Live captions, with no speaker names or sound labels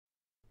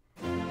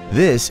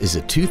This is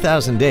a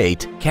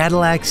 2008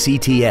 Cadillac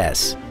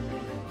CTS.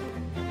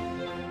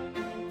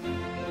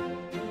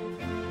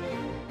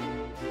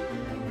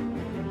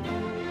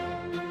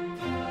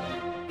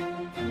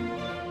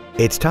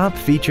 Its top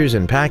features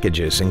and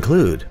packages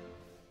include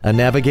a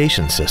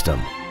navigation system,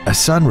 a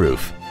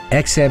sunroof,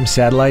 XM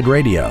satellite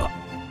radio,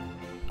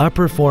 a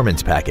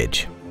performance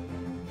package,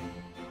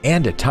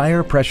 and a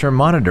tire pressure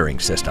monitoring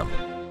system.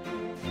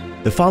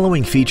 The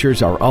following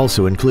features are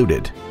also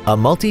included: a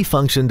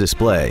multi-function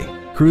display,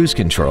 cruise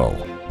control,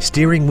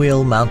 steering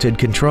wheel mounted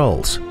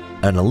controls,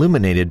 an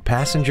illuminated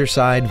passenger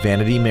side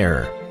vanity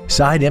mirror,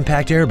 side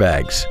impact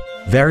airbags,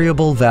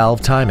 variable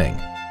valve timing,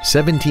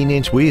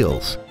 17-inch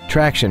wheels,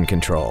 traction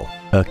control,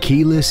 a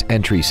keyless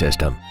entry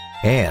system,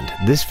 and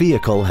this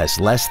vehicle has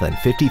less than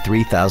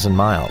 53,000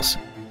 miles.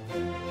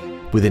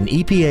 With an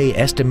EPA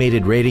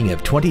estimated rating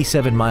of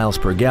 27 miles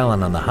per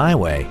gallon on the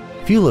highway,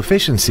 fuel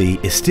efficiency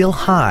is still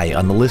high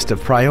on the list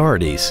of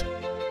priorities.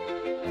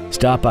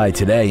 Stop by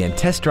today and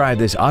test drive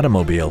this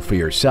automobile for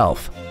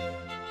yourself.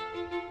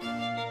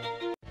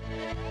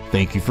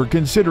 Thank you for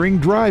considering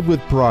Drive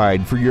with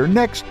Pride for your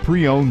next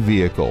pre-owned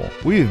vehicle.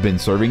 We have been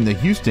serving the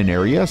Houston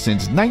area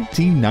since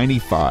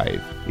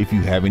 1995. If you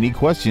have any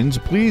questions,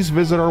 please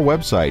visit our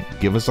website,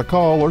 give us a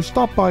call, or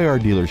stop by our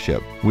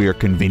dealership. We are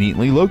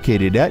conveniently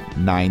located at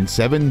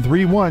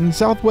 9731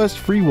 Southwest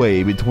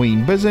Freeway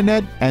between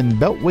Bissonnet and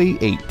Beltway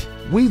 8.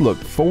 We look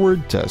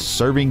forward to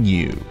serving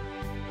you.